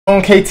On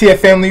KTF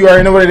family, you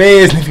already know what it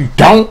is, and if you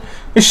don't,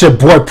 it's your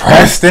boy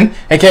Preston,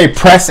 aka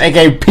Press,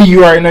 aka P.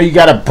 You already know you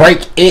gotta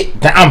break it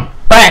down. I'm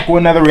back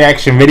with another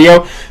reaction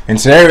video, and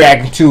today we're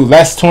reacting to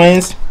Les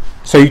Twins.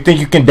 So you think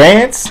you can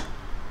dance?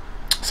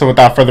 So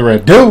without further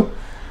ado,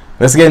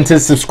 let's get into the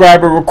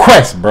subscriber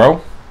request,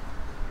 bro.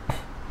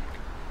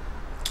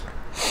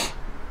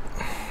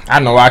 I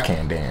know I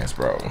can't dance,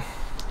 bro.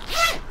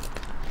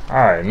 I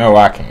already know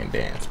I can't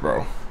dance,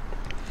 bro.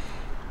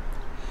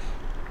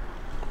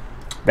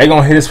 They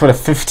gonna hit us for the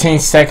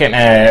 15-second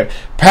ad.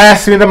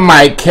 Pass me the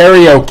mic,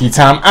 karaoke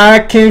time. I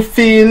can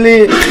feel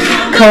it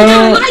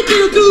come.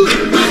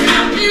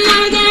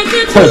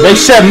 So they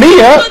shut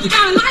me up.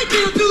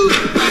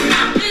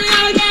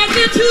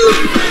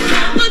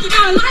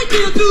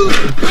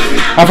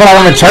 I feel like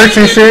I'm in church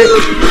and shit.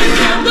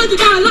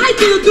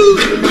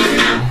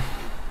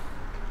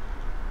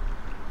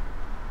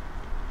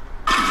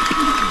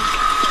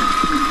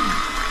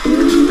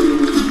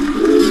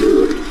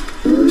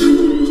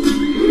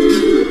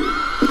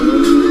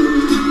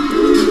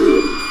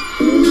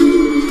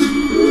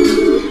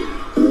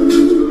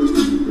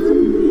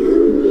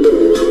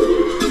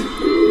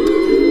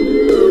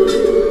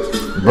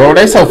 Bro,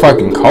 they so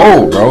fucking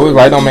cold, bro. It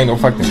like don't make no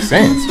fucking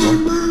sense, bro.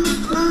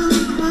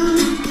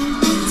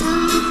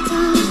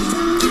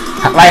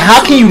 Like,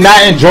 how can you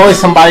not enjoy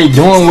somebody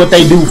doing what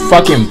they do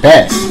fucking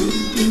best?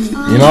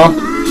 You know?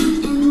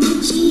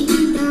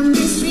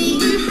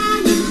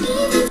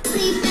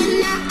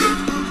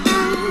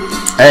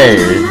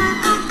 Hey.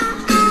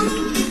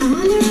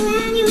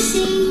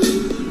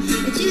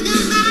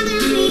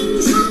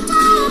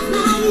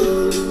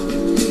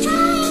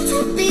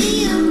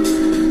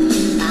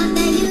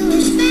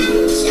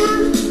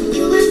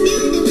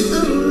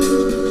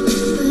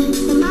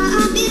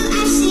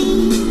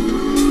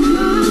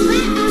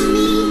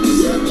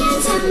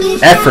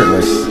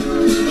 Effortless.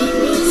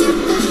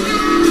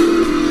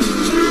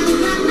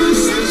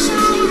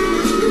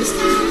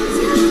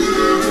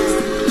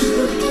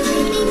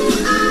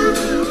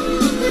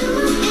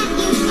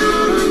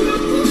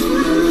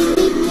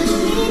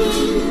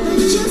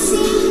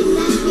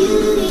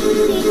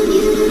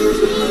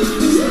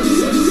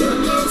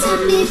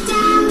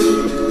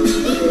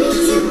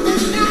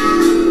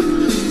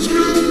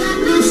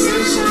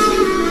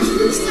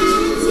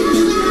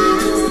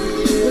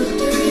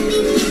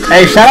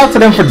 Hey, shout out to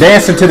them for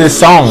dancing to this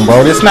song,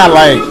 bro. It's not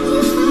like,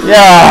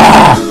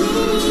 yeah.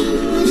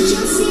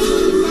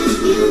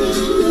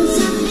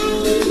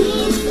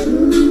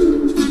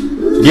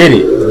 Get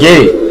it,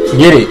 get it,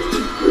 get it.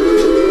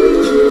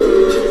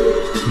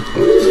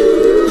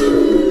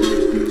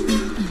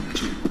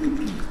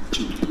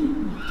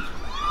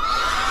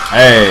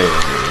 Hey.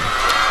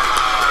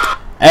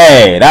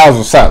 Hey, that was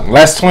what's up.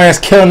 Les Twins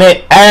killing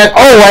it as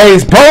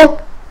always, bro.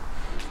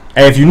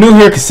 Hey, if you're new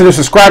here, consider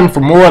subscribing for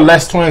more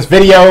Les Twins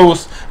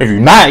videos. If you're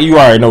not, you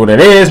already know what it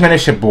is, man.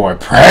 It's your boy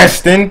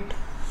Preston.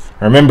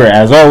 Remember,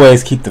 as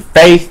always, keep the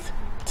faith.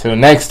 Till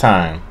next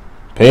time.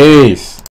 Peace.